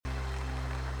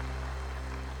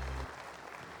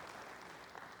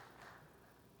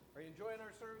Are you enjoying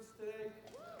our service today?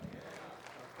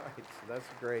 All right, so that's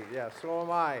great. Yeah, so am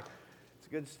I. It's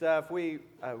good stuff. We're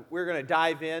going to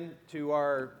dive in to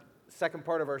our second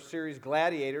part of our series,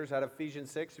 Gladiators, out of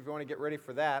Ephesians 6, if you want to get ready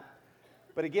for that.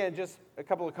 But again, just a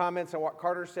couple of comments on what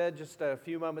Carter said just a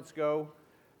few moments ago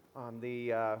on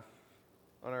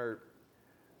our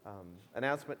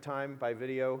announcement time by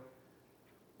video.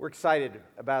 We're excited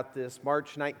about this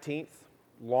March 19th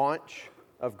launch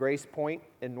of Grace Point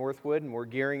in Northwood, and we're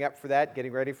gearing up for that,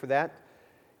 getting ready for that.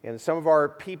 And some of our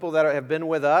people that have been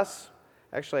with us,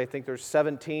 actually I think there's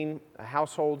 17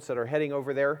 households that are heading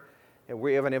over there, and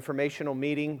we have an informational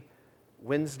meeting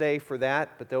Wednesday for that,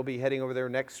 but they'll be heading over there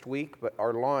next week. But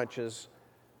our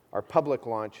public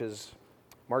launch is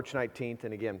March 19th,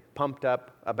 and again, pumped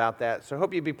up about that. So I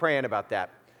hope you'll be praying about that.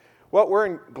 Well, we're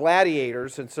in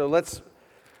Gladiators, and so let's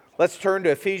turn to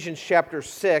Ephesians chapter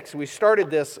 6. We started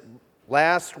this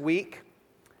last week,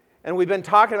 and we've been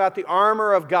talking about the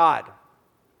armor of God.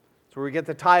 That's where we get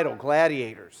the title,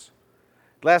 Gladiators.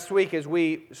 Last week, as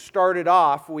we started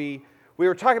off, we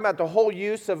were talking about the whole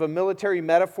use of a military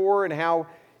metaphor and how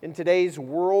in today's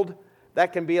world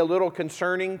that can be a little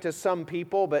concerning to some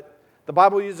people, but the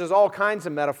Bible uses all kinds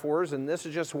of metaphors, and this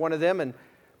is just one of them, and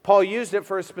Paul used it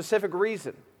for a specific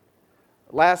reason.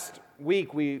 Last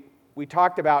week, we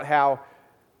talked about how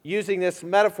using this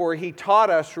metaphor, he taught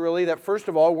us really that first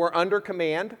of all, we're under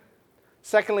command.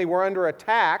 Secondly, we're under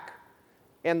attack.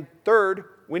 And third,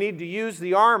 we need to use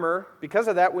the armor. Because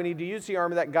of that, we need to use the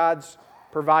armor that God's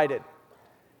provided.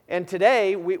 And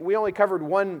today, we only covered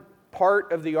one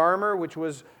part of the armor, which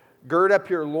was gird up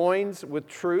your loins with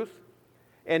truth.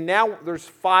 And now there's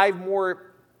 5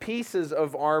 more pieces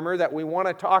of armor that we want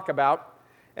to talk about.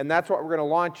 And that's what we're going to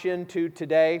launch into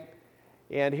today.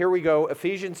 And here we go,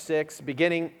 Ephesians 6,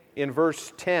 beginning in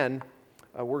verse 10.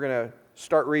 We're going to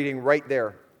start reading right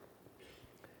there.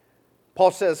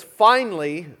 Paul says,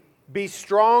 "Finally, be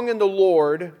strong in the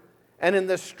Lord and in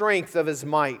the strength of His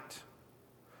might.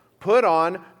 Put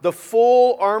on the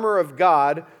full armor of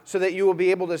God so that you will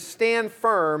be able to stand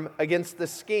firm against the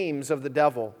schemes of the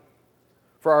devil.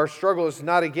 For our struggle is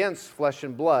not against flesh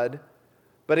and blood,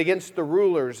 but against the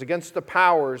rulers, against the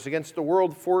powers, against the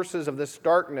world forces of this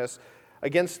darkness,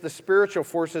 against the spiritual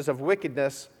forces of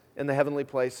wickedness in the heavenly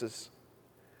places.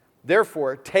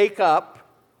 Therefore, take up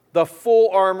the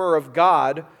full armor of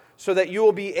God so that you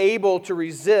will be able to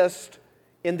resist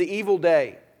in the evil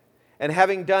day, and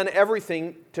having done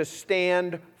everything, to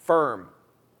stand firm.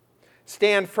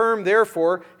 Stand firm,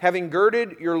 therefore, having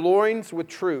girded your loins with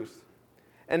truth,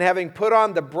 and having put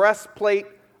on the breastplate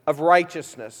of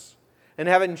righteousness, and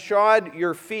having shod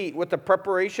your feet with the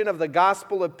preparation of the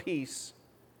gospel of peace.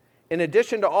 In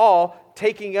addition to all,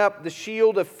 taking up the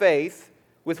shield of faith,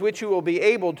 with which you will be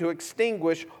able to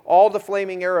extinguish all the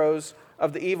flaming arrows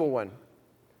of the evil one.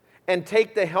 And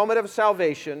take the helmet of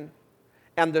salvation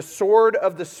and the sword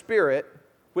of the Spirit,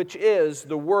 which is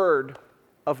the Word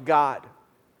of God."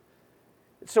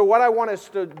 So what I want us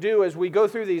to do as we go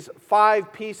through these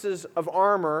 5 pieces of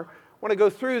armor, I want to go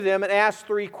through them and ask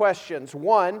 3 questions.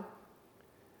 One,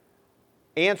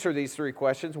 answer these 3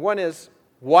 questions. One is,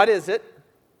 what is it?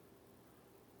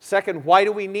 Second, why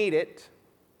do we need it?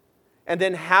 And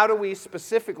then how do we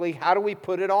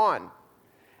put it on?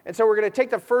 And so we're going to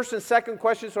take the first and second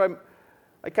question. So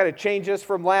I kind of changed this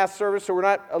from last service so we're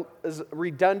not as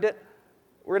redundant.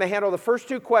 We're going to handle the first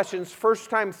 2 questions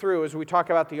first time through as we talk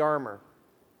about the armor.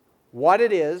 What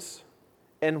it is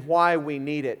and why we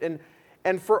need it.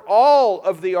 And for all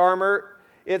of the armor,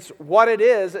 it's what it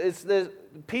is. It's the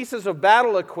pieces of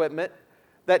battle equipment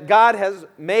that God has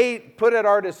put at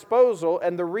our disposal,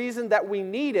 and the reason that we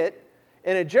need it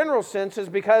in a general sense is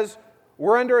because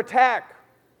we're under attack.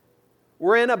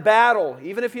 We're in a battle,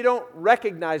 even if you don't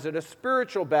recognize it, a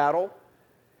spiritual battle.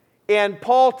 And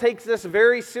Paul takes this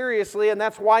very seriously, and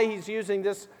that's why he's using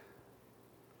this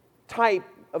type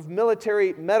of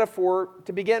military metaphor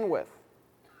to begin with.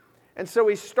 And so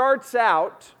he starts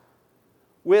out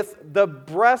with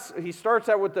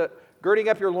the girding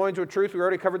up your loins with truth. We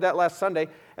already covered that last Sunday.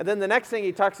 And then the next thing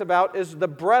he talks about is the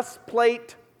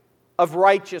breastplate of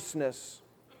righteousness.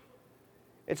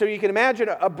 And so you can imagine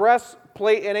a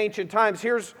breastplate in ancient times.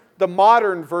 Here's the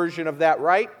modern version of that,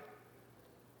 right?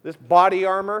 This body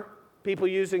armor people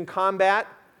use in combat.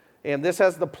 And this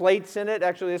has the plates in it.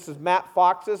 Actually, this is Matt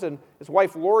Fox's, and his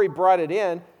wife Lori brought it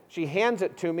in. She hands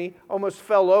it to me, almost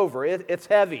fell over. It's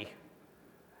heavy.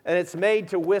 And it's made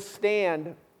to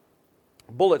withstand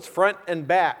bullets front and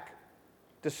back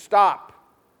to stop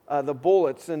the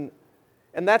bullets. And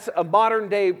that's a modern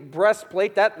day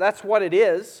breastplate. That's what it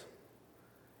is.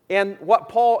 And what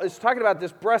Paul is talking about,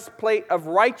 this breastplate of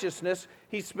righteousness,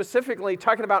 he's specifically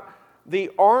talking about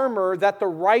the armor that the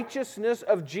righteousness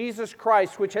of Jesus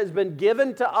Christ, which has been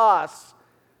given to us,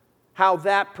 how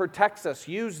that protects us.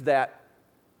 Use that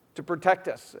to protect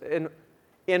us.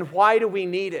 And why do we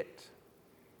need it?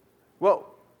 Well,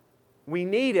 we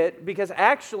need it because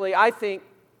actually I think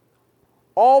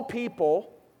all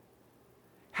people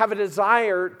have a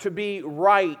desire to be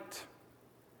right.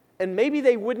 And maybe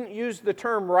they wouldn't use the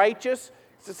term righteous,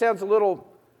 because it sounds a little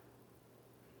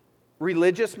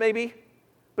religious maybe,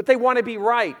 but they want to be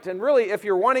right. And really, if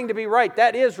you're wanting to be right,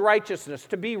 that is righteousness.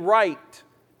 To be right,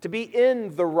 to be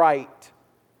in the right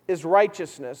is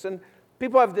righteousness. And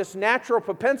people have this natural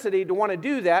propensity to want to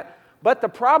do that, but the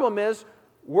problem is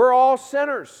we're all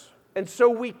sinners. And so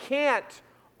we can't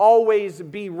always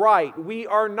be right. We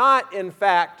are not, in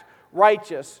fact,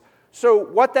 righteous. So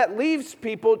what that leaves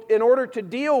people, in order to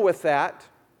deal with that,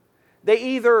 they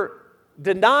either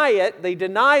deny it, they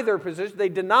deny their position, they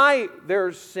deny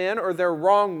their sin or their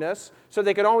wrongness so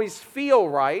they can always feel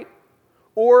right,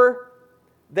 or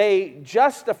they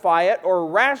justify it or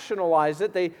rationalize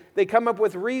it. They come up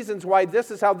with reasons why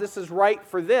this is how this is right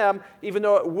for them, even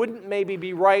though it wouldn't maybe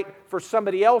be right for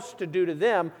somebody else to do to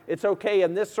them. It's okay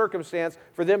in this circumstance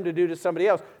for them to do to somebody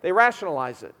else. They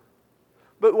rationalize it.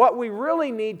 But what we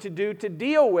really need to do to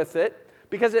deal with it,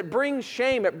 because it brings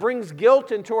shame, it brings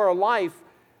guilt into our life,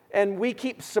 and we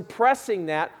keep suppressing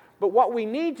that. But what we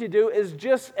need to do is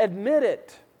just admit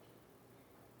it.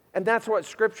 And that's what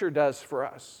Scripture does for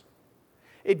us.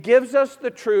 It gives us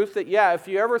the truth that, yeah, if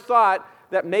you ever thought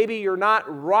that maybe you're not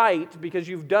right because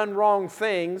you've done wrong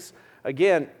things,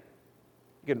 again,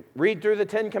 you can read through the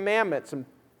Ten Commandments and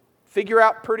figure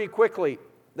out pretty quickly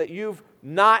that you've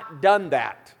not done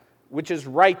that, which is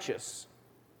righteous.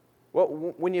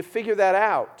 Well, when you figure that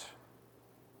out,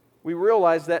 we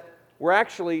realize that we're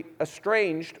actually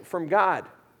estranged from God.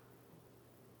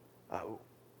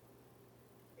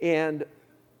 And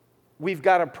we've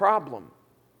got a problem.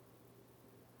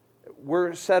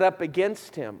 We're set up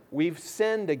against Him. We've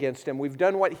sinned against Him. We've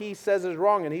done what He says is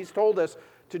wrong, and He's told us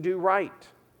to do right.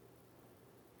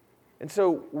 And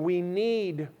so we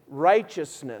need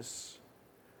righteousness.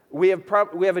 We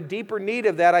have a deeper need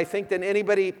of that, I think, than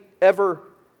anybody ever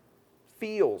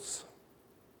feels.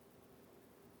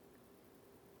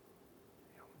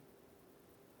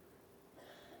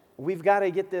 We've got to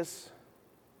get this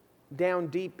down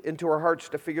deep into our hearts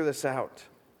to figure this out.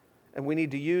 And we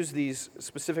need to use these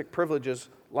specific privileges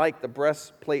like the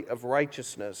breastplate of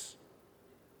righteousness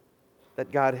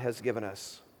that God has given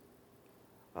us.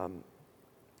 1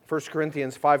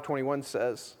 Corinthians 5:21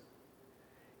 says,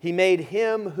 He made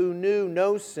Him who knew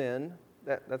no sin,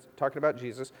 that's talking about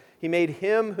Jesus, He made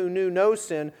Him who knew no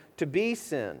sin to be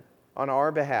sin on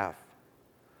our behalf,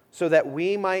 so that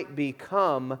we might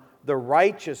become the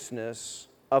righteousness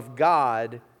of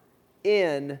God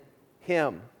in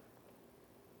Him.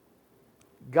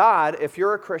 God, if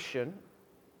you're a Christian,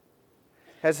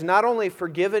 has not only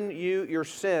forgiven you your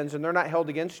sins, and they're not held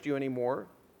against you anymore,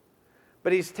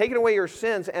 but He's taken away your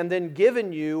sins and then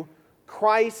given you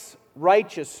Christ's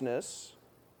righteousness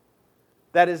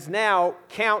that is now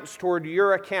counts toward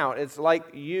your account. It's like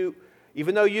you,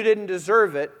 even though you didn't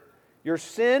deserve it, your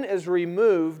sin is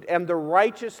removed and the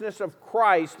righteousness of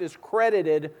Christ is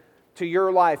credited to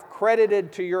your life,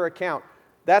 credited to your account.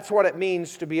 That's what it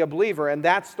means to be a believer, and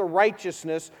that's the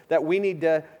righteousness that we need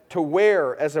to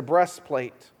wear as a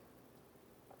breastplate.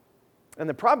 And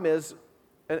the problem is,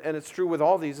 and it's true with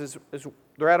all these, is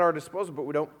they're at our disposal, but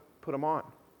we don't put them on.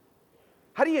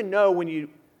 How do you know when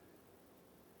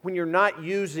you're not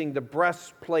using the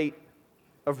breastplate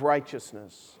of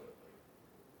righteousness?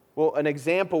 Well, an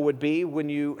example would be when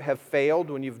you have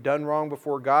failed, when you've done wrong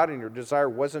before God and your desire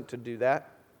wasn't to do that.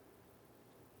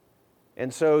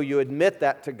 And so you admit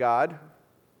that to God,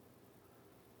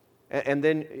 and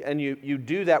you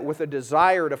do that with a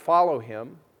desire to follow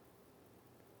Him.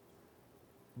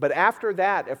 But after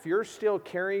that, if you're still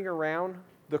carrying around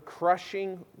the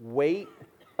crushing weight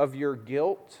of your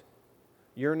guilt,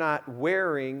 you're not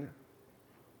wearing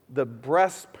the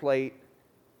breastplate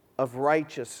of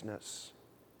righteousness.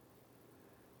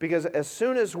 Because as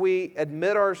soon as we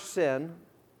admit our sin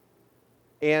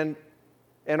and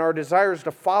our desires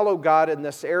to follow God in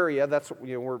this area, that's,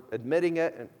 we're admitting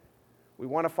it and we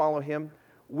want to follow Him,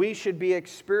 we should be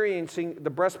experiencing the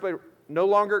breastplate, no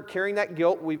longer carrying that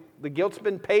guilt. The guilt's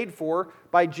been paid for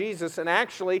by Jesus, and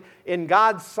actually, in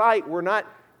God's sight, we're not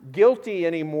guilty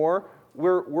anymore.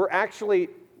 We're actually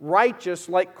righteous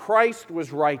like Christ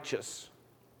was righteous.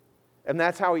 And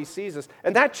that's how He sees us.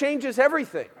 And that changes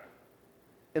everything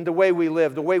in the way we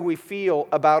live, the way we feel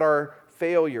about our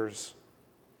failures.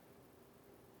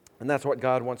 And that's what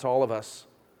God wants all of us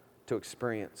to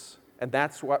experience. And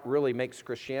that's what really makes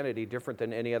Christianity different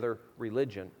than any other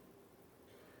religion.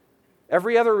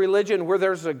 Every other religion where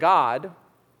there's a God,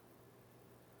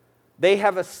 they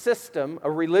have a system, a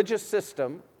religious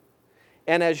system,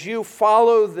 and as you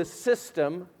follow the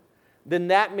system, then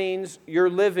that means you're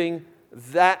living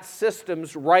that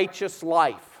system's righteous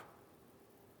life.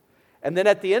 And then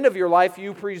at the end of your life,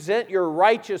 you present your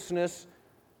righteousness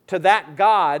to that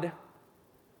God,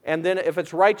 and then if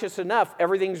it's righteous enough,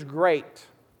 everything's great.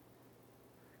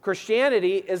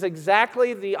 Christianity is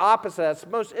exactly the opposite. That's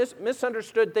the most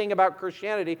misunderstood thing about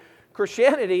Christianity.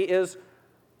 Christianity is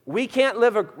we can't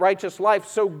live a righteous life,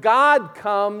 so God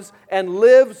comes and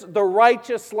lives the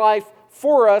righteous life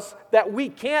for us that we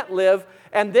can't live,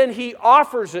 and then He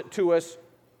offers it to us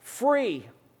free.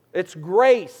 It's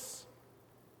grace.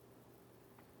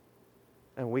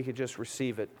 And we could just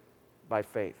receive it by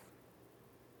faith.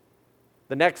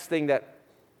 The next thing that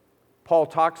Paul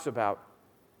talks about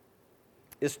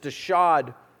is to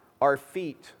shod our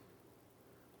feet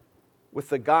with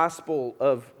the gospel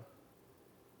of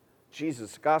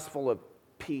Jesus, gospel of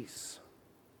peace.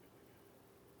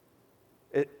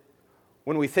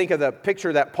 When we think of the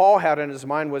picture that Paul had in his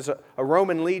mind was a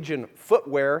Roman legion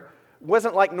footwear, it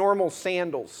wasn't like normal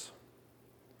sandals.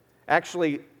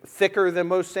 Actually thicker than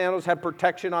most sandals, had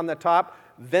protection on the top,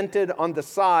 vented on the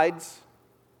sides,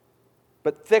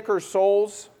 but thicker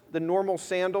soles than normal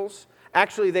sandals.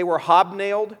 Actually, they were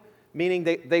hobnailed, meaning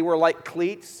they were like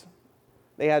cleats.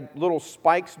 They had little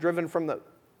spikes driven from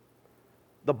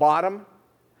the bottom,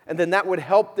 and then that would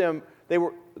help them. The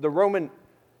Roman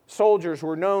soldiers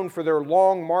were known for their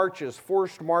long marches,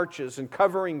 forced marches, and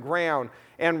covering ground,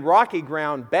 and rocky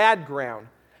ground, bad ground.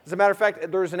 As a matter of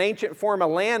fact, there was an ancient form of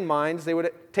landmines. They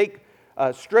would take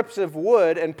strips of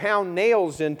wood and pound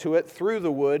nails into it through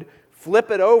the wood, flip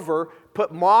it over,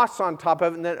 put moss on top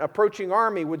of it, and then an approaching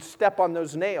army would step on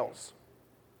those nails.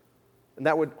 And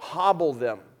that would hobble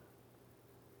them.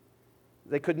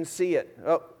 They couldn't see it.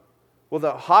 Oh, well,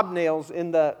 the hobnails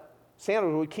in the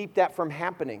sandals would keep that from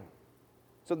happening.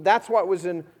 So that's what was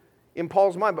in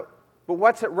Paul's mind. But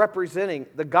what's it representing?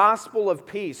 The gospel of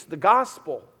peace. The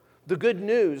gospel. The good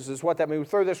news is what that means. We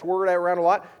throw this word around a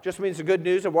lot. It just means the good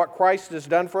news of what Christ has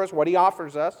done for us, what He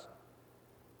offers us.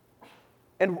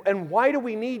 And why do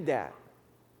we need that?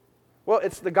 Well,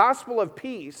 it's the gospel of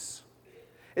peace.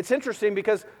 It's interesting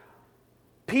because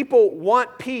people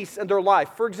want peace in their life.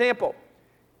 For example,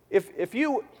 if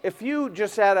you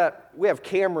just we have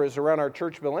cameras around our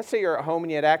church building. Let's say you're at home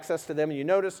and you had access to them and you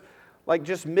notice, like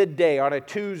just midday on a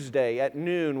Tuesday at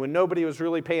noon when nobody was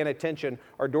really paying attention,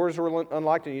 our doors were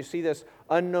unlocked and you see this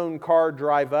unknown car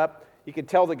drive up. You can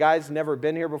tell the guy's never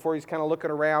been here before. He's kind of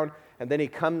looking around, and then he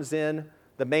comes in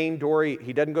the main door.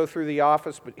 He doesn't go through the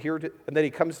office, but and then he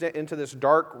comes into this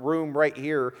dark room right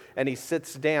here, and he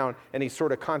sits down, and he's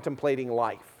sort of contemplating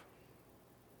life.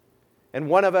 And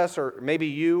one of us, or maybe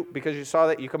you, because you saw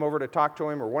that, you come over to talk to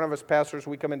him, or one of us pastors,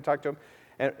 we come in and talk to him.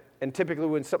 And typically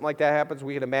when something like that happens,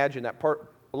 we can imagine that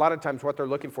part. A lot of times what they're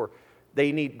looking for,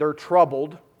 they're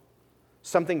troubled,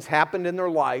 something's happened in their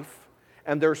life,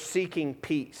 and they're seeking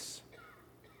peace.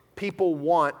 People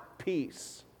want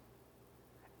peace.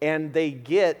 And they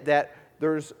get that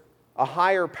there's a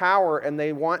higher power, and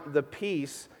they want the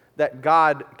peace that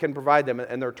God can provide them,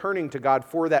 and they're turning to God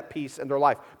for that peace in their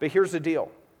life. But here's the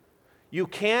deal. You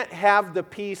can't have the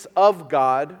peace of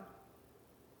God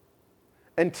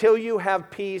until you have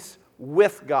peace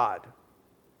with God.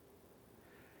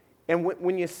 And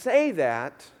when you say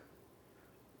that,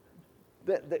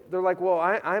 they're like, well,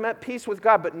 I'm at peace with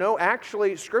God. But no,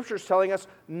 actually, Scripture's telling us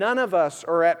none of us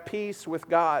are at peace with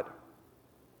God.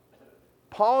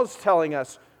 Paul's telling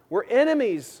us we're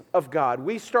enemies of God.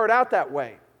 We start out that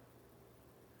way.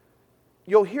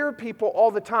 You'll hear people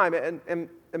all the time, and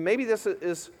maybe this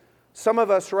is some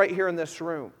of us right here in this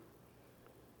room.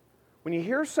 When you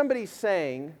hear somebody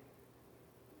saying,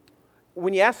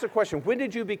 when you ask the question, when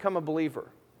did you become a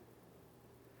believer?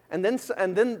 And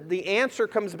then the answer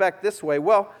comes back this way,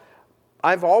 well,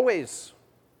 I've always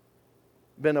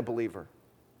been a believer.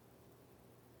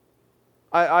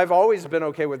 I've always been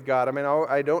okay with God. I mean,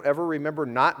 I don't ever remember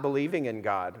not believing in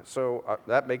God, so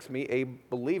that makes me a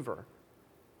believer.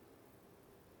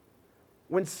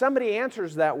 When somebody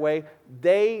answers that way,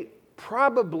 they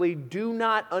probably do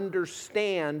not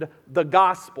understand the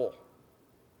gospel.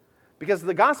 Because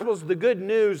the gospel is the good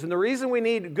news, and the reason we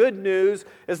need good news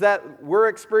is that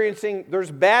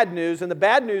there's bad news, and the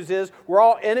bad news is we're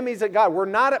all enemies of God. We're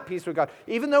not at peace with God.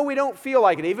 Even though we don't feel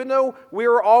like it, even though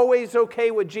we're always okay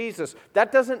with Jesus,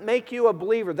 that doesn't make you a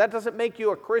believer. That doesn't make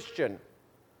you a Christian.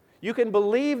 You can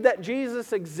believe that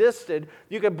Jesus existed.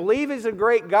 You can believe he's a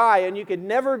great guy, and you can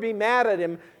never be mad at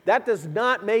him. That does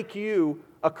not make you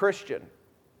a Christian.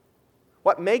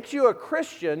 What makes you a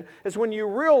Christian is when you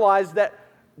realize that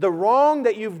the wrong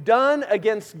that you've done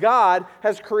against God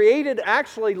has created,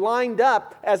 actually lined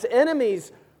up as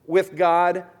enemies with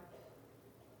God,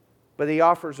 but he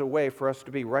offers a way for us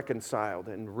to be reconciled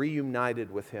and reunited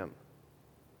with him.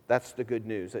 That's the good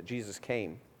news, that Jesus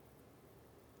came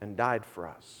and died for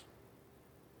us.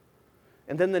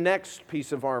 And then the next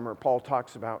piece of armor Paul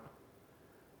talks about,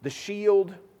 the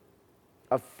shield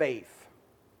of faith.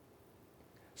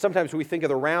 Sometimes we think of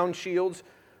the round shields,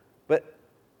 but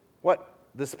what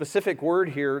the specific word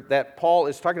here that Paul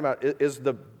is talking about is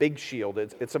the big shield.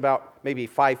 It's about maybe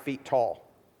 5 feet tall,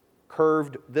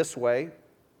 curved this way.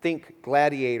 Think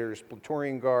gladiators,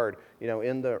 Praetorian Guard,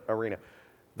 in the arena.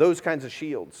 Those kinds of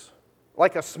shields,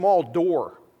 like a small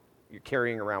door you're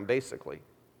carrying around basically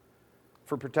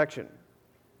for protection.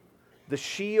 The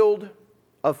shield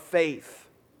of faith.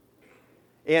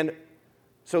 And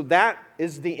so that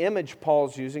is the image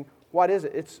Paul's using. What is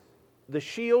it? It's the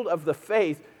shield of the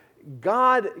faith.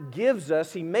 God gives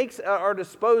us, he makes at our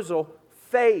disposal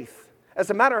faith. As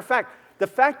a matter of fact, the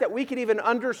fact that we can even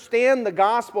understand the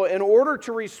gospel in order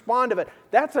to respond to it,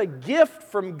 that's a gift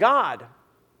from God.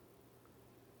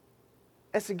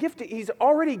 It's a gift he's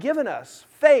already given us.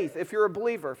 Faith, if you're a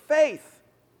believer. Faith.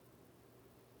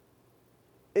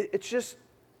 It's just,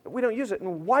 we don't use it.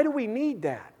 And why do we need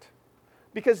that?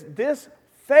 Because this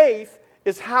faith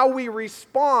is how we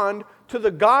respond to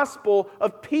the gospel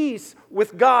of peace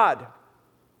with God.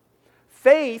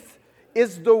 Faith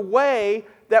is the way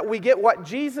that we get what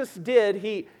Jesus did.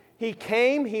 He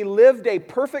came, he lived a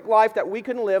perfect life that we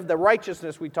can live, the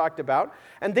righteousness we talked about,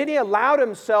 and then he allowed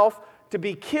himself to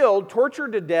be killed,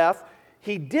 tortured to death.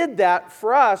 He did that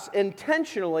for us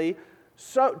intentionally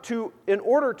in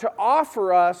order to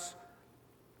offer us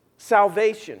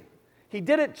salvation. He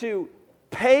did it to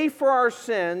pay for our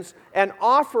sins and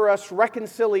offer us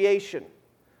reconciliation.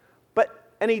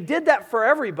 And he did that for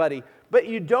everybody, but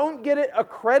you don't get it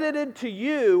accredited to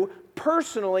you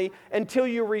personally until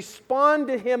you respond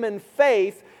to him in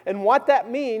faith. And what that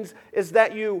means is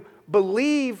that you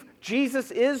believe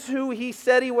Jesus is who he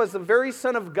said he was, the very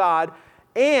Son of God,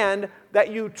 and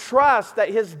that you trust that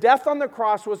his death on the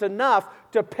cross was enough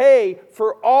to pay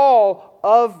for all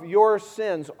of your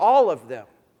sins, all of them.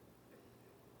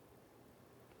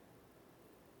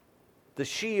 The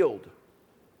shield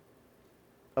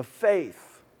of faith.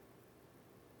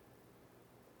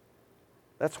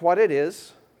 That's what it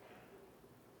is,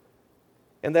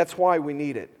 and that's why we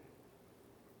need it.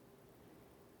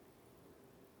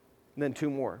 And then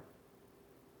 2 more.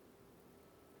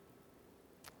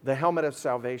 The helmet of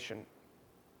salvation.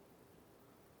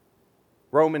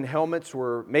 Roman helmets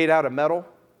were made out of metal,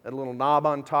 had a little knob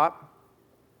on top,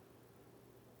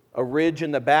 a ridge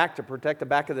in the back to protect the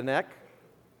back of the neck.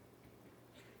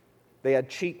 They had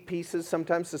cheek pieces,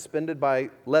 sometimes suspended by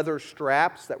leather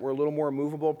straps that were a little more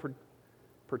movable,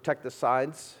 protect the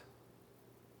sides.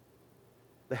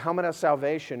 The helmet of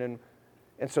salvation,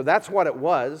 and so that's what it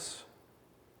was.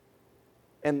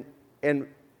 And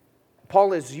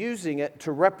Paul is using it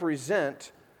to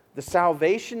represent the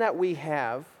salvation that we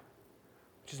have,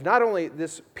 which is not only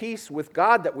this peace with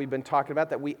God that we've been talking about,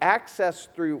 that we access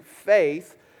through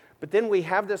faith, but then we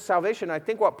have this salvation. I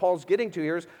think what Paul's getting to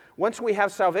here is once we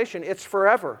have salvation, it's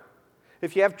forever.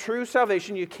 If you have true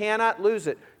salvation, you cannot lose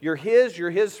it. You're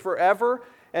his forever,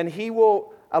 and he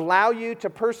will allow you to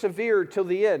persevere till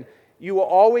the end. You will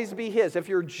always be his. If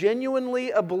you're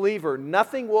genuinely a believer,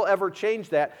 nothing will ever change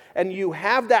that. And you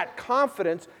have that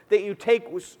confidence that you take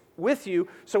with you.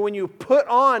 So when you put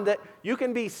on that, you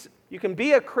can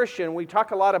be a Christian. We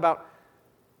talk a lot about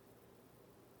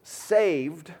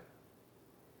saved.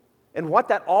 And what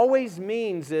that always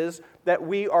means is that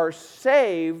we are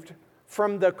saved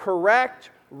from the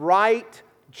correct, right,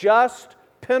 just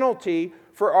penalty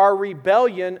for our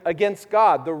rebellion against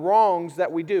God, the wrongs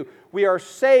that we do. We are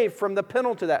saved from the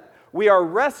penalty of that. We are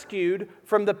rescued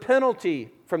from the penalty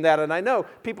from that. And I know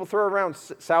people throw around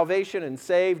salvation and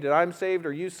saved, and I'm saved,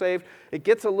 or you saved. It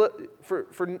gets a little,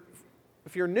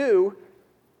 if you're new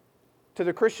to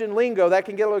the Christian lingo, that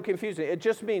can get a little confusing. It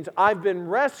just means I've been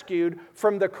rescued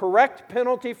from the correct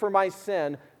penalty for my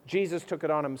sin. Jesus took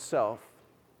it on himself.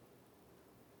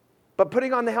 But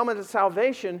putting on the helmet of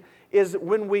salvation is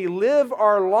when we live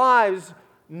our lives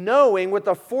knowing with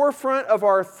the forefront of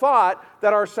our thought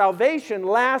that our salvation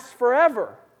lasts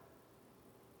forever.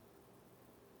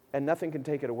 And nothing can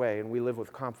take it away, and we live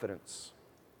with confidence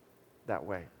that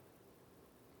way.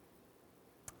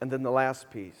 And then the last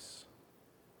piece,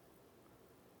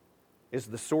 is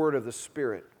the sword of the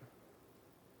Spirit,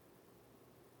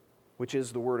 which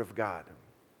is the Word of God.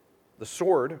 The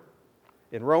sword,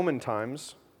 in Roman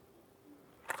times,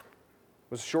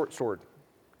 was a short sword,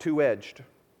 two-edged,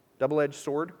 double-edged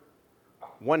sword,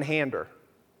 one-hander,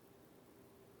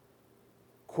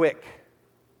 quick,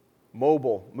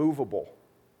 mobile, movable.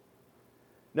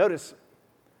 Notice,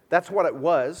 that's what it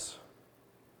was.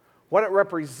 What it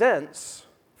represents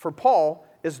for Paul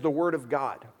is the Word of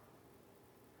God,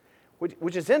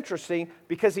 which is interesting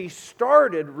because he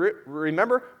started,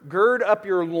 remember, gird up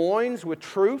your loins with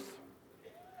truth,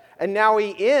 and now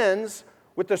he ends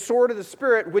with the sword of the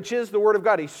Spirit, which is the Word of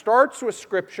God. He starts with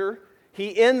Scripture,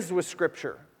 he ends with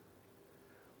Scripture.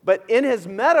 But in his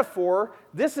metaphor,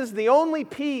 this is the only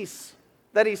piece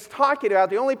that he's talking about,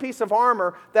 the only piece of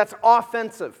armor that's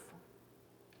offensive.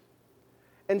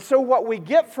 And so what we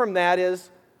get from that is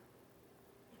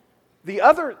the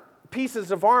other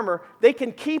pieces of armor, they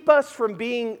can keep us from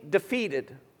being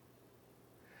defeated.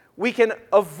 We can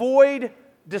avoid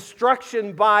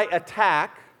destruction by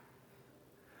attack,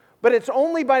 but it's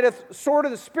only by the sword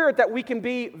of the Spirit that we can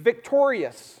be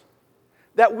victorious,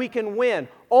 that we can win.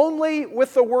 Only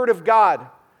with the Word of God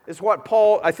is what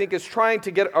Paul, I think, is trying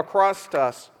to get across to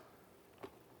us.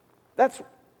 That's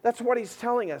what he's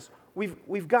telling us.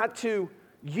 We've got to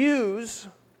use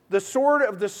the sword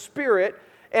of the Spirit,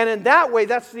 and in that way,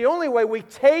 that's the only way we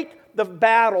take the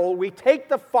battle, we take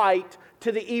the fight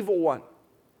to the evil one.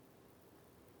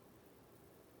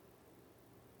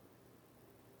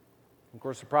 Of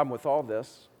course, the problem with all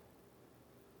this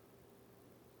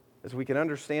is we can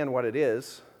understand what it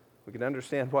is, we can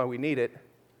understand why we need it,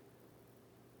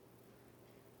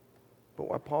 but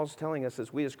what Paul's telling us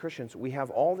is we as Christians, we have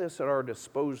all this at our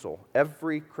disposal,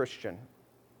 every Christian.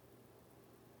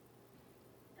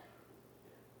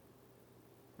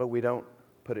 But we don't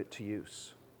put it to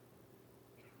use.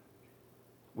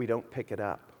 We don't pick it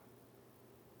up.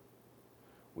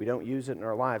 We don't use it in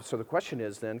our lives. So the question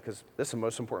is then, because this is the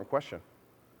most important question,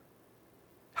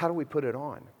 how do we put it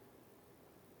on?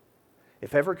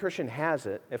 If every Christian has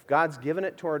it, if God's given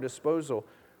it to our disposal,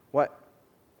 what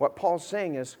Paul's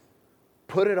saying is,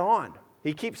 put it on.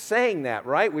 He keeps saying that,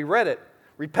 right? We read it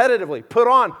repetitively. Put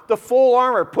on the full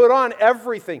armor. Put on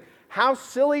everything. How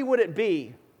silly would it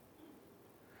be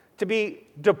to be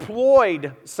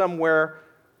deployed somewhere,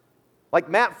 like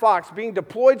Matt Fox being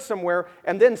deployed somewhere,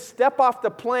 and then step off the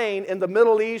plane in the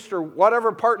Middle East or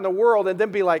whatever part in the world, and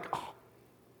then be like, oh,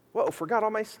 whoa, forgot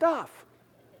all my stuff.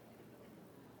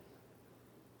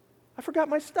 I forgot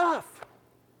my stuff.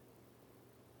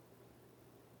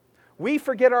 We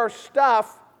forget our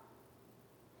stuff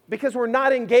because we're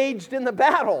not engaged in the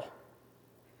battle.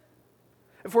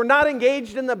 If we're not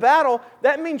engaged in the battle,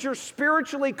 that means you're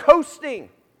spiritually coasting.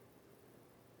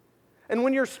 And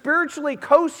when you're spiritually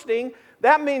coasting,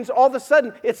 that means all of a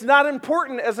sudden it's not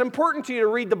as important to you to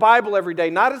read the Bible every day,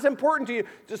 not as important to you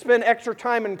to spend extra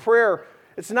time in prayer.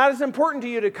 It's not as important to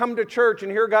you to come to church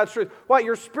and hear God's truth. Why?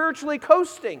 You're spiritually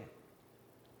coasting.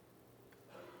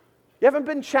 You haven't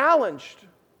been challenged.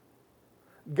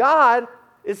 God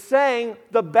is saying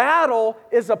the battle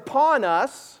is upon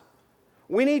us.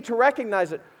 We need to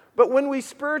recognize it. But when we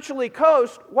spiritually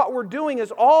coast, what we're doing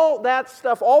is all that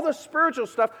stuff, all the spiritual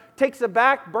stuff, takes a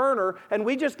back burner, and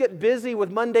we just get busy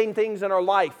with mundane things in our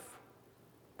life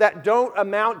that don't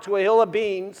amount to a hill of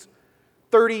beans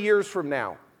 30 years from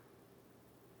now.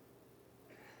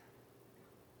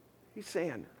 He's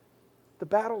saying, the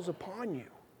battle's upon you.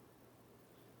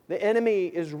 The enemy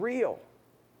is real.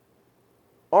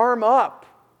 Arm up.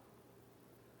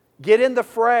 Get in the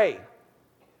fray.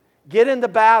 Get in the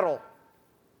battle.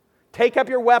 Take up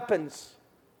your weapons.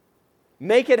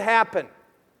 Make it happen.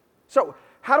 So,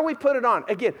 how do we put it on?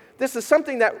 Again, this is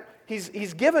something that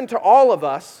he's given to all of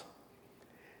us,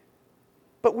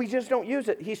 but we just don't use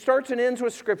it. He starts and ends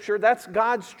with Scripture. That's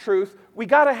God's truth. We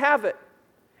got to have it.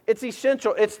 It's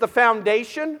essential. It's the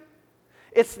foundation.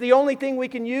 It's the only thing we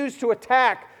can use to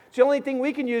attack. It's the only thing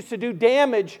we can use to do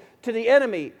damage to the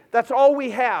enemy. That's all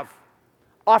we have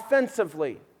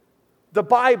offensively. The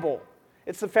Bible.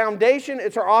 It's the foundation.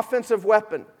 It's our offensive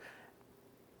weapon.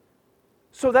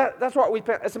 So that's what we...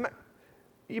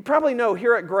 You probably know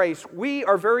here at Grace, we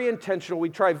are very intentional. We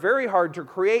try very hard to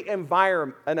create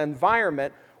an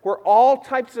environment where all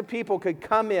types of people could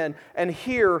come in and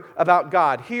hear about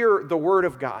God, hear the Word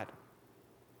of God.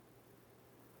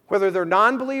 Whether they're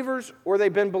non-believers or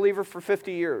they've been believers for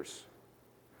 50 years.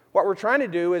 What we're trying to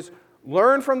do is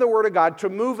learn from the Word of God to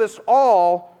move us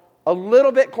all a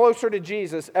little bit closer to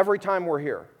Jesus every time we're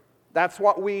here. That's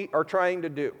what we are trying to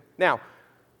do. Now,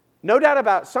 no doubt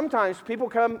about it, sometimes people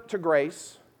come to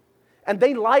Grace And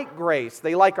they like grace.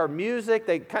 They like our music.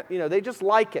 They just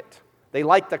like it. They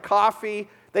like the coffee.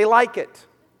 They like it.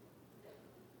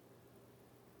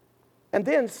 And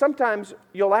then sometimes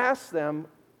you'll ask them,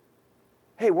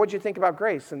 hey, what'd you think about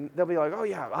grace? And they'll be like, oh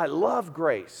yeah, I love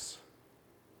grace.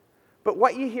 But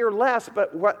what you hear less,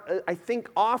 but what I think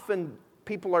often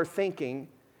people are thinking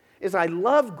is, I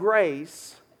love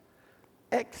grace,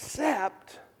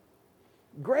 except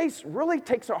grace really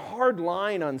takes a hard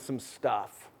line on some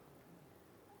stuff.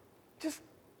 Just,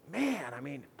 man, I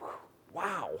mean,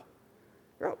 wow.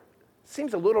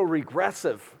 Seems a little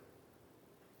regressive.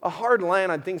 A hard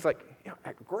line on things like,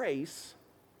 at grace,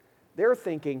 they're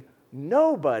thinking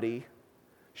nobody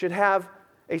should have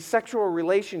a sexual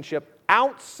relationship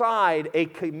outside a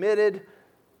committed,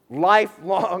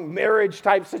 lifelong marriage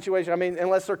type situation. I mean,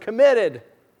 unless they're committed.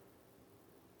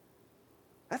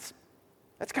 That's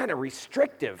kind of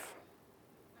restrictive.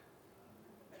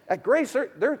 At grace,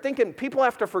 they're thinking people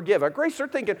have to forgive. At grace, they're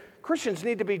thinking Christians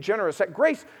need to be generous. At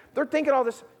grace, they're thinking all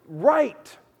this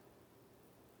right.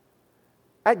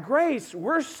 At grace,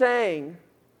 we're saying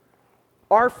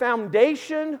our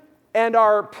foundation and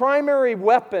our primary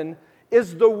weapon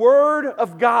is the Word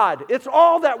of God. It's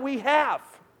all that we have.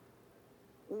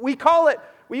 We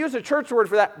use a church word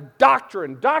for that,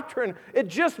 doctrine. Doctrine, it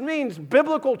just means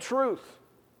biblical truth.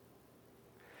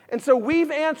 And so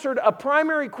we've answered a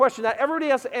primary question that everybody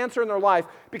has to answer in their life,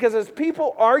 because as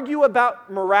people argue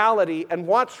about morality and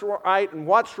what's right and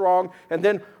what's wrong, and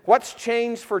then what's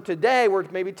changed for today, where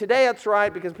maybe today it's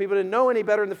right because people didn't know any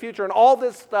better in the future and all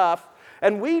this stuff,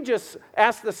 and we just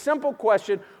ask the simple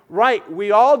question, right,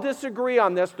 we all disagree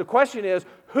on this. The question is,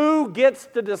 who gets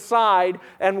to decide?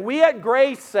 And we at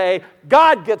Grace say,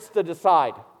 God gets to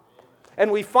decide.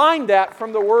 And we find that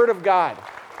from the Word of God.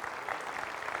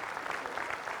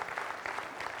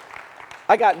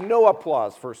 I got no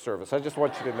applause first service. I just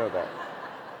want you to know that.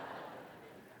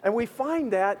 And we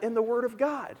find that in the Word of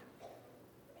God.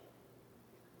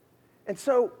 And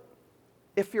so,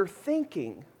 if you're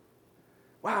thinking,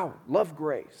 wow, love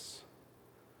grace.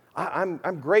 I'm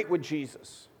great with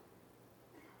Jesus.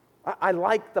 I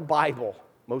like the Bible,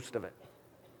 most of it.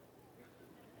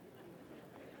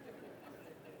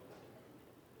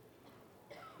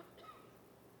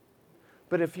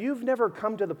 But if you've never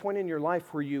come to the point in your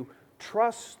life where you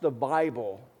trust the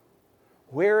Bible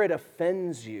where it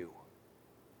offends you,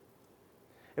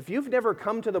 if you've never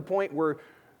come to the point where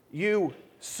you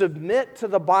submit to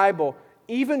the Bible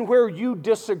even where you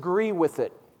disagree with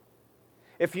it,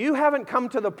 if you haven't come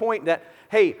to the point that,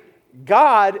 hey,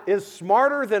 God is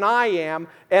smarter than I am,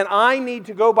 and I need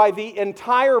to go by the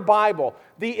entire Bible.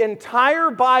 The entire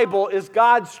Bible is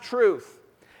God's truth.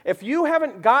 If you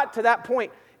haven't got to that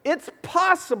point, it's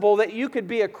possible that you could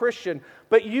be a Christian,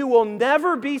 but you will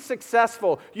never be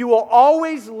successful. You will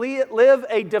always live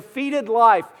a defeated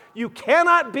life. You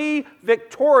cannot be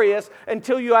victorious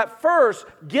until you at first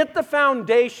get the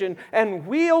foundation and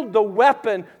wield the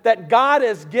weapon that God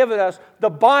has given us, the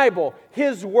Bible,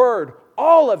 His Word,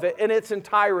 all of it in its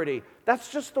entirety.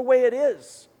 That's just the way it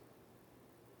is.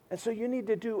 And so you need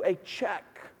to do a check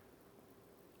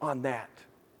on that.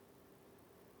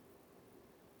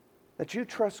 That you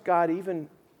trust God even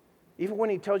when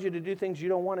He tells you to do things you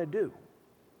don't want to do.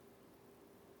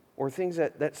 Or things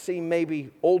that seem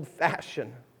maybe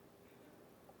old-fashioned.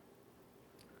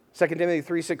 2 Timothy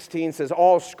 3:16 says,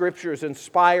 all Scripture is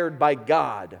inspired by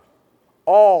God.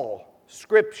 All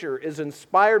Scripture is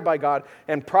inspired by God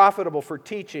and profitable for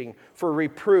teaching, for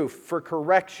reproof, for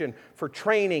correction, for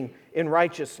training in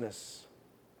righteousness.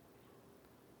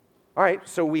 All right,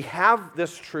 so we have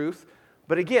this truth,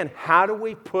 but again, how do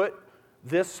we put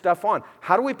this stuff on?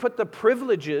 How do we put the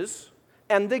privileges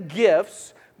and the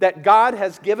gifts that God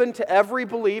has given to every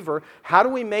believer, how do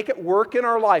we make it work in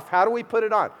our life? How do we put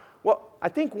it on? Well, I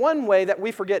think one way that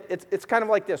we forget, it's kind of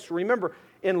like this. Remember,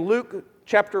 in Luke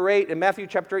chapter 8 and Matthew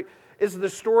chapter 8, is the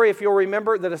story, if you'll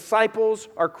remember, the disciples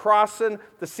are crossing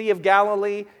the Sea of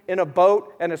Galilee in a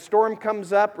boat, and a storm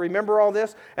comes up. Remember all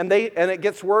this? And it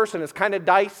gets worse, and it's kind of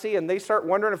dicey, and they start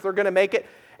wondering if they're going to make it.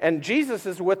 And Jesus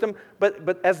is with them,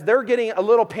 but as they're getting a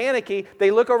little panicky,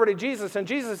 they look over to Jesus, and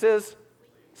Jesus is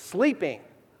sleeping.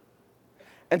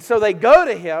 And so they go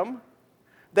to Him,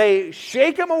 they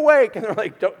shake Him awake, and they're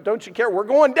like, don't you care? We're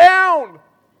going down.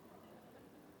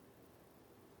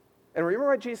 And remember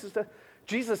what Jesus does?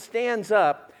 Jesus stands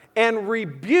up and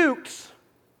rebukes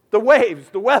the waves,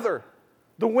 the weather,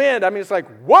 the wind. I mean, it's like,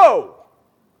 whoa,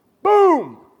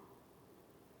 boom.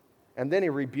 And then He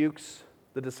rebukes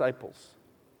the disciples.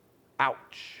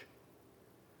 Ouch.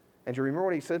 And do you remember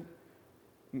what He said?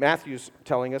 Matthew's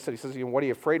telling us that He says, what are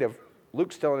you afraid of?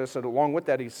 Luke's telling us that along with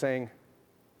that, He's saying,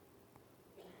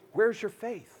 Where's your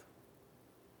faith?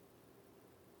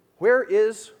 Where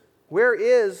is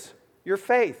your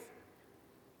faith?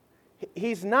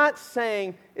 He's not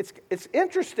saying, it's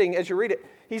interesting as you read it,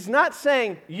 he's not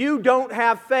saying you don't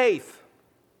have faith.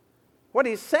 What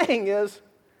he's saying is,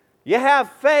 you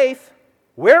have faith,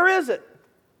 where is it?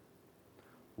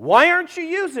 Why aren't you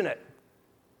using it?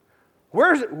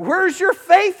 Where's your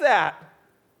faith at?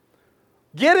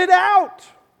 Get it out.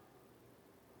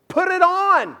 Put it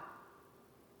on.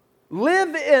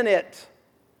 Live in it.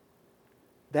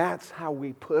 That's how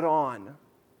we put on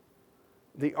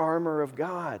the armor of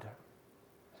God.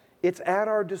 It's at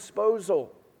our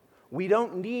disposal. We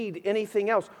don't need anything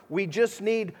else. We just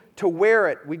need to wear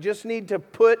it. We just need to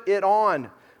put it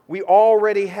on. We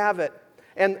already have it.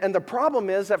 And the problem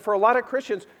is that for a lot of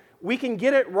Christians, we can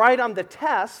get it right on the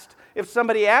test. If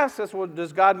somebody asks us, well,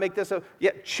 does God make this a...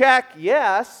 Yeah, check,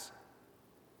 yes.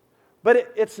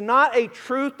 But it's not a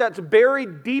truth that's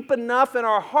buried deep enough in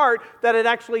our heart that it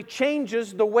actually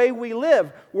changes the way we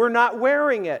live. We're not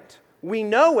wearing it. We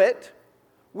know it.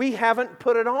 We haven't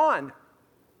put it on.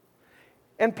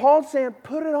 And Paul's saying,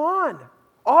 put it on.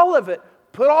 All of it.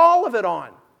 Put all of it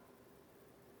on.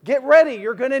 Get ready.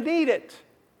 You're going to need it.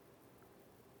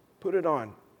 Put it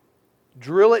on.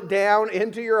 Drill it down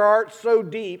into your heart so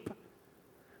deep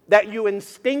that you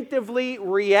instinctively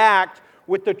react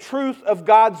with the truth of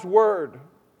God's Word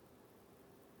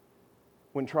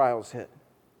when trials hit.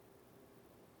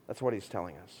 That's what he's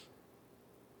telling us.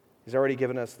 He's already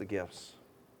given us the gifts.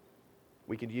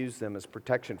 We could use them as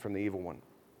protection from the evil one.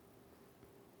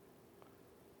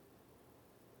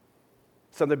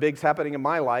 Something big's happening in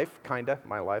my life,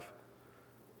 my life.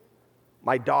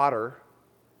 My daughter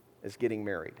is getting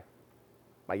married.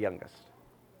 My youngest.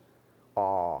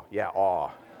 Aw, yeah,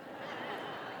 aw.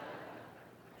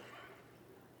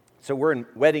 So we're in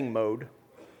wedding mode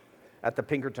at the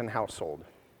Pinkerton household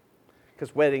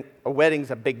because a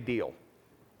wedding's a big deal.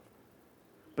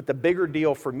 But the bigger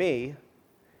deal for me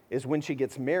is when she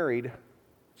gets married,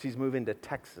 she's moving to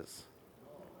Texas.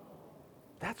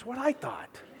 That's what I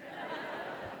thought.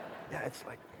 Yeah, it's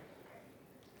like,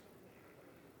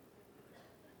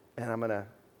 and I'm going to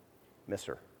miss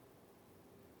her.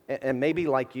 And maybe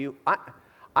like you,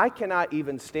 I cannot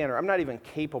even stand her. I'm not even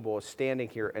capable of standing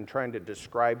here and trying to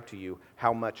describe to you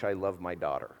how much I love my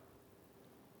daughter.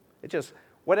 It just,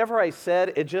 whatever I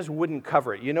said, it just wouldn't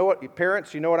cover it. You know what,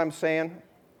 parents, you know what I'm saying?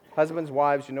 Husbands,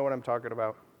 wives, you know what I'm talking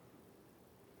about?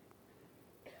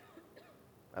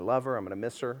 I love her. I'm going to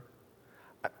miss her.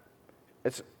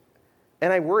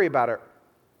 And I worry about her.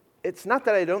 It's not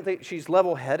that I don't think she's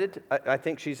level-headed. I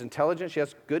think she's intelligent. She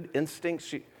has good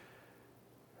instincts.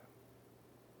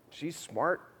 She's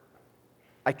smart.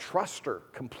 I trust her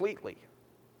completely.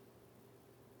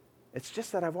 It's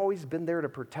just that I've always been there to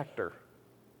protect her.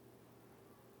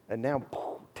 And now,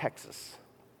 Texas.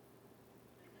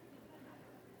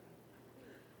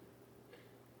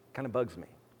 Kind of bugs me.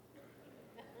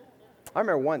 I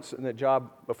remember once in the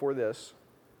job before this,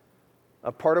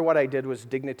 a part of what I did was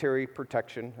dignitary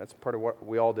protection. That's part of what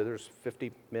we all did. There's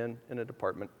 50 men in a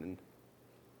department.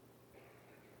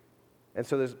 And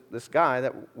so this guy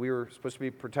that we were supposed to be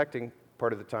protecting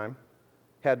part of the time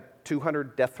had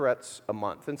 200 death threats a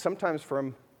month, and sometimes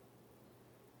from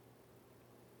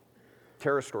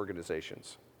terrorist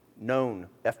organizations, known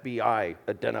FBI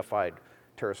identified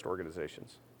terrorist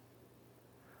organizations.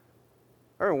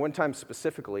 I remember one time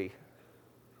specifically,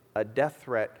 a death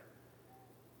threat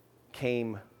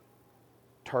came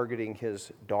targeting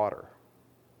his daughter,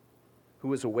 who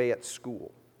was away at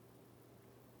school.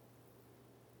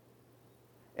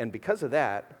 And because of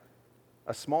that,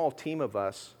 a small team of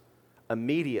us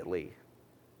immediately,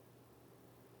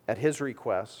 at his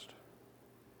request,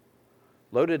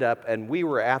 loaded up, and we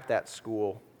were at that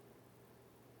school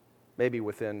maybe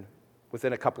within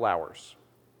a couple hours.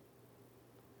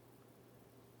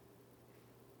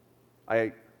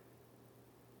 I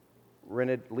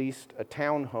leased a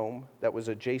townhome that was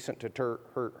adjacent to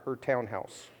her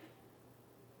townhouse.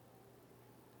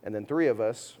 And then 3 of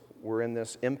us were in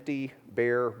this empty,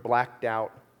 bare, blacked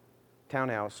out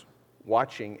townhouse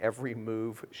watching every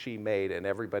move she made and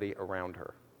everybody around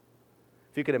her.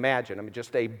 If you could imagine,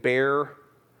 just a bare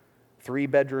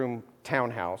 3-bedroom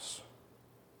townhouse,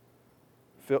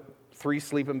 3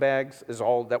 sleeping bags is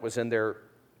all that was in there,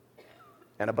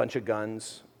 and a bunch of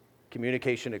guns,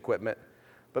 communication equipment,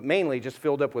 but mainly just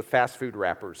filled up with fast food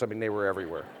wrappers. They were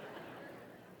everywhere.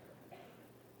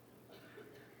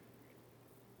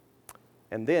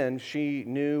 And then she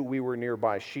knew we were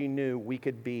nearby. She knew we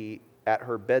could be at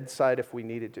her bedside if we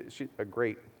needed to. She's a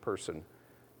great person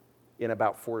in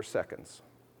about 4 seconds.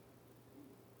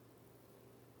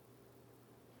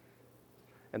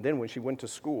 And then when she went to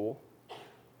school,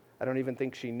 I don't even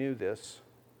think she knew this,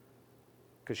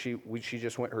 because she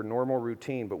just went her normal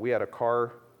routine, but we had a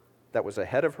car that was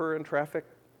ahead of her in traffic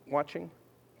watching,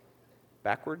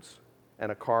 backwards,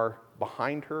 and a car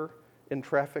behind her in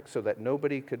traffic so that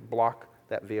nobody could block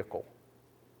that vehicle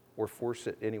or force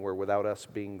it anywhere without us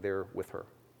being there with her,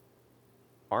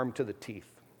 armed to the teeth.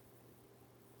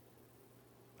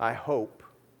 I hope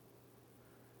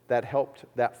that helped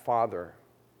that father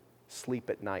sleep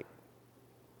at night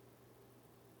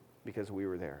because we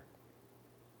were there.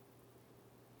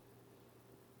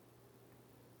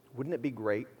 Wouldn't it be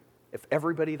great if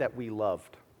everybody that we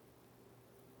loved,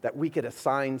 that we could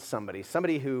assign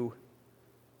somebody who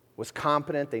was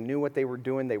competent, they knew what they were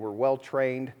doing, they were well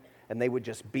trained, and they would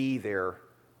just be there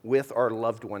with our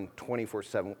loved one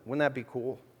 24/7. Wouldn't that be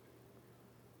cool?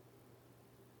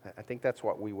 I think that's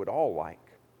what we would all like.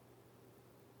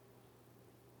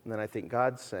 And then I think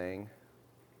God's saying,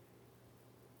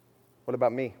 what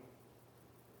about me?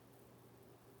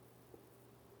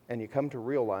 And you come to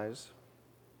realize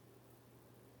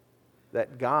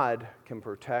that God can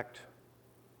protect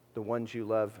the ones you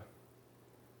love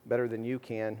better than you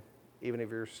can, even if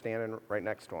you're standing right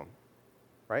next to them,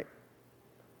 right?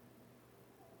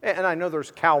 And I know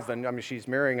there's Calvin. I mean, she's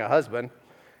marrying a husband.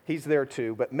 He's there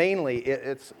too. But mainly,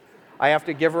 it's I have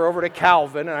to give her over to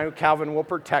Calvin, and I know Calvin will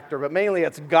protect her. But mainly,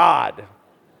 it's God.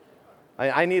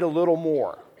 I need a little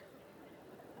more.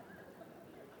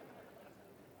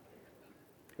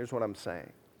 Here's what I'm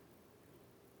saying.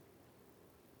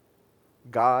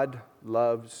 God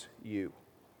loves you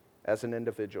as an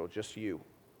individual, just you,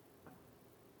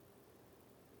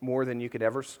 more than you could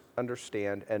ever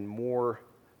understand and more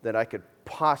than I could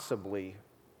possibly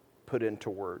put into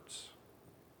words.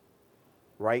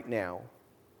 Right now,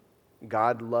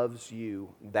 God loves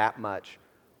you that much,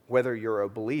 whether you're a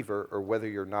believer or whether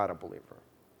you're not a believer.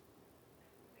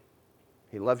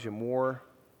 He loves you more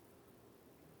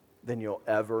than you'll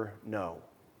ever know.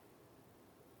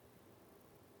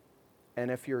 And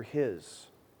if you're His,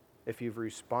 if you've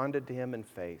responded to Him in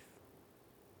faith,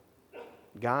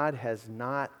 God has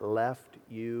not left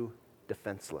you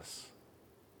defenseless.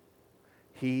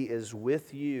 He is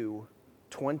with you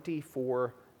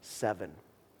 24/7.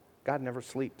 God never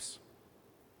sleeps.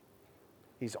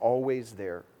 He's always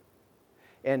there.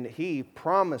 And He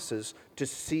promises to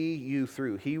see you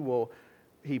through.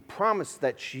 He promised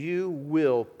that you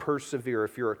will persevere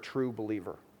if you're a true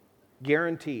believer.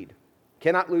 Guaranteed.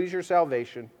 Cannot lose your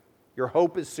salvation. Your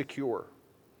hope is secure.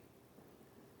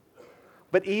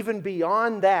 But even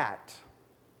beyond that,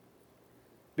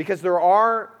 because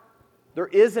there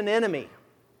is an enemy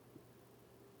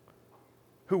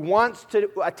who wants to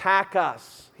attack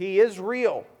us. He is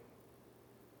real.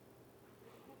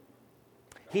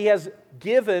 He has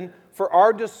given for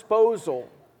our disposal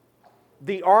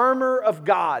the armor of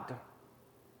God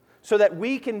so that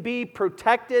we can be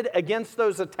protected against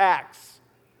those attacks.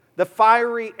 The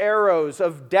fiery arrows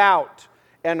of doubt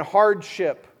and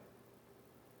hardship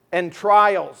and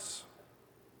trials.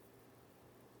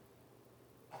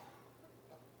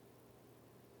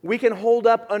 We can hold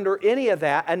up under any of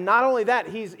that, and not only that,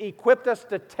 He's equipped us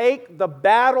to take the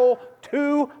battle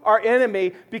to our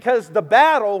enemy, because the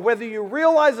battle, whether you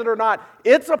realize it or not,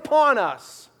 it's upon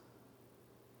us.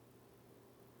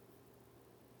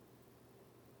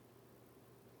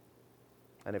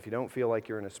 And if you don't feel like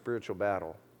you're in a spiritual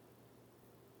battle,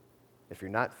 if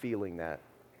you're not feeling that,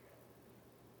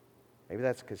 maybe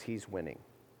that's because He's winning,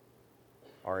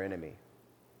 our enemy.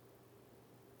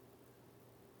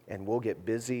 And we'll get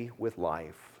busy with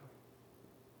life.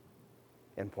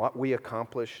 And what we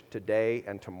accomplish today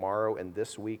and tomorrow and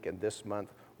this week and this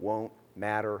month won't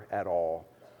matter at all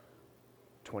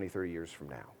 20, 30 years from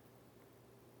now.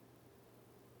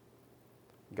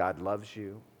 God loves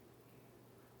you.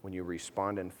 When you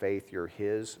respond in faith, you're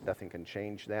His. Nothing can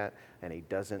change that. And He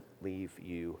doesn't leave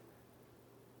you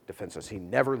defenseless. He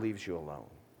never leaves you alone.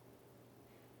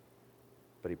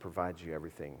 But He provides you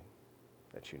everything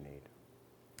that you need.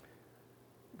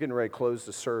 I'm getting ready to close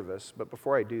the service, but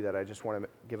before I do that, I just want to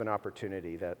give an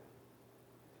opportunity that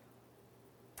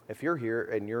if you're here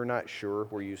and you're not sure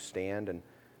where you stand, and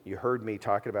you heard me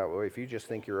talking about, well, if you just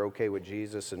think you're okay with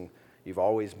Jesus and you've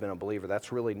always been a believer,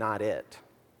 that's really not it.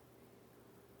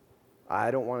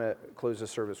 I don't want to close the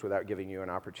service without giving you an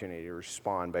opportunity to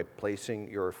respond by placing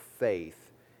your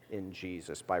faith in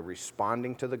Jesus, by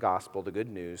responding to the gospel, the good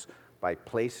news, by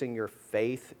placing your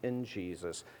faith in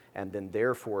Jesus, and then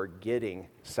therefore getting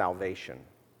salvation,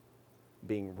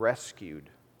 being rescued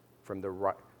from the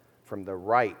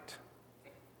right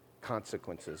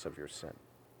consequences of your sin.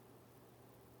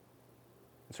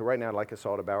 And so right now, I'd like us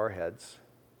all to bow our heads.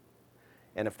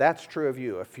 And if that's true of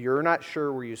you, if you're not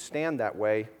sure where you stand that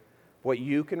way, what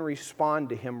you can respond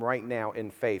to Him right now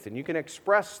in faith. And you can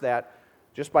express that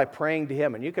just by praying to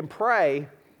Him. And you can pray,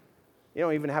 you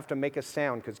don't even have to make a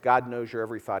sound because God knows your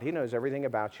every thought. He knows everything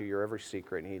about you, your every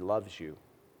secret, and He loves you.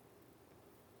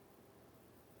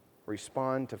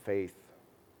 Respond to faith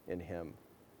in Him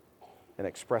and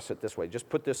express it this way. Just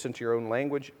put this into your own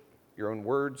language, your own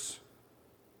words.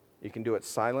 You can do it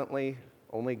silently.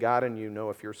 Only God and you know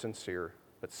if you're sincere.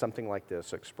 But something like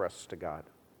this expressed to God.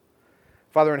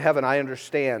 Father in heaven, I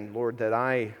understand, Lord, that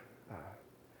I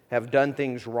have done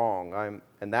things wrong,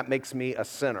 and that makes me a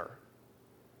sinner.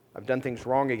 I've done things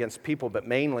wrong against people, but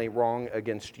mainly wrong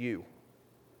against you.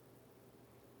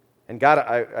 And God,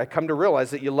 I come to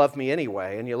realize that you love me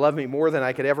anyway, and you love me more than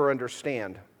I could ever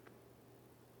understand.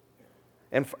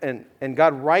 And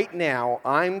God, right now,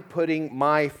 I'm putting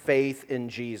my faith in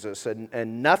Jesus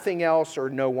and nothing else or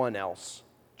no one else,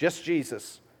 just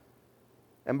Jesus.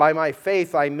 And by my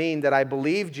faith, I mean that I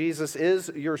believe Jesus is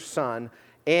your Son,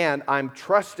 and I'm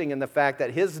trusting in the fact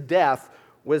that His death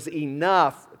was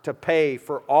enough to pay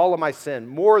for all of my sin,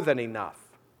 more than enough.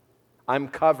 I'm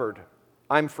covered.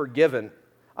 I'm forgiven.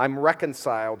 I'm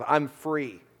reconciled. I'm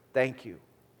free. Thank you,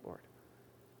 Lord.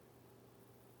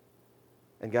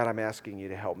 And God, I'm asking you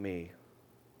to help me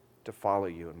to follow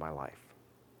you in my life.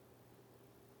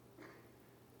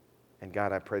 And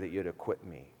God, I pray that you'd equip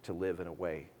me to live in a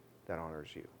way that honors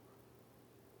you.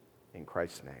 In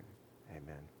Christ's name,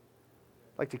 amen.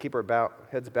 I'd like to keep our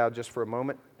heads bowed just for a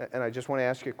moment, and I just want to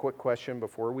ask you a quick question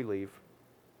before we leave.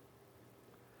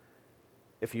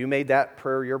 If you made that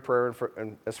prayer your prayer,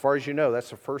 and as far as you know, that's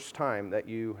the first time that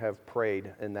you have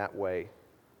prayed in that way.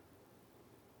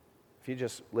 If you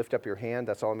just lift up your hand,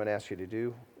 that's all I'm going to ask you to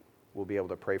do. We'll be able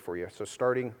to pray for you. So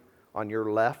starting on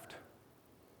your left,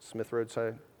 Smith Road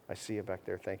side, I see you back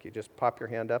there. Thank you. Just pop your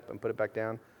hand up and put it back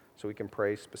down so we can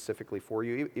pray specifically for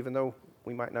you. Even though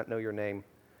we might not know your name,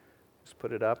 just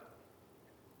put it up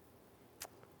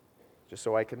just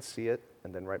so I can see it,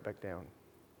 and then right back down.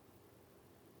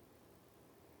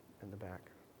 In the back.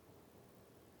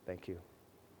 Thank you.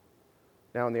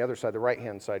 Now on the other side, the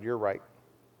right-hand side, your right.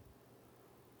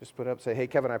 Just put it up, say, hey,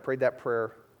 Kevin, I prayed that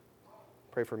prayer.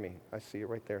 Pray for me. I see you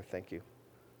right there. Thank you.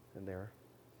 And there.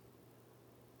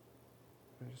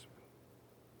 And just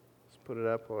put it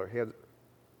up, or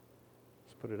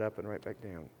just put it up and right back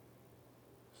down.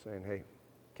 Saying, hey,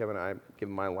 Kevin, I'm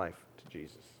giving my life to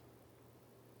Jesus.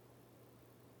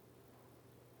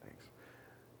 Thanks.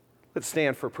 Let's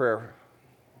stand for prayer.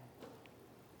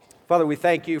 Father, we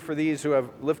thank you for these who have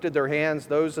lifted their hands,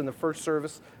 those in the first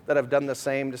service that have done the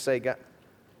same to say, God,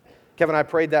 Kevin, I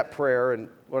prayed that prayer, and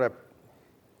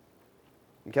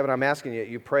Kevin, I'm asking you,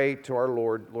 you pray to our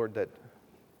Lord, that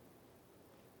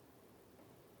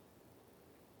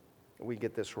we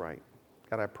get this right.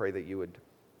 God, I pray that you would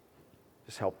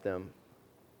just help them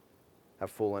have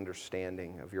full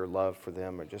understanding of your love for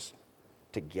them, or just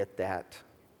to get that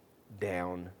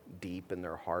down deep in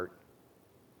their heart.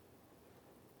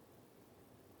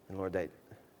 And Lord, that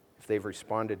if they've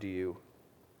responded to you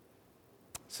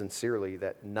sincerely,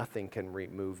 that nothing can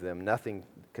remove them, nothing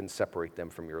can separate them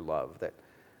from your love, that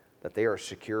they are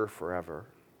secure forever.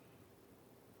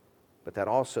 But that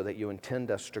also that you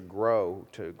intend us to grow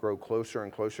closer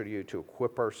and closer to you, to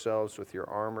equip ourselves with your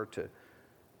armor,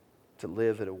 to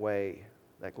live in a way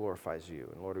that glorifies you.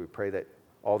 And Lord, we pray that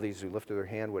all these who lifted their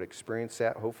hand would experience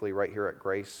that. Hopefully right here at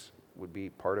Grace would be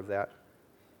part of that.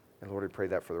 And Lord, we pray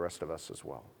that for the rest of us as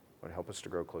well. Lord, help us to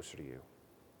grow closer to you.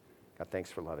 God, thanks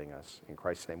for loving us. In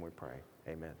Christ's name we pray.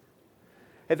 Amen.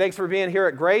 Hey, thanks for being here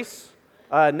at Grace.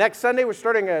 Next Sunday, we're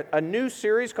starting a new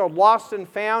series called Lost and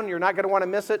Found. You're not going to want to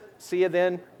miss it. See you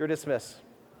then. You're dismissed.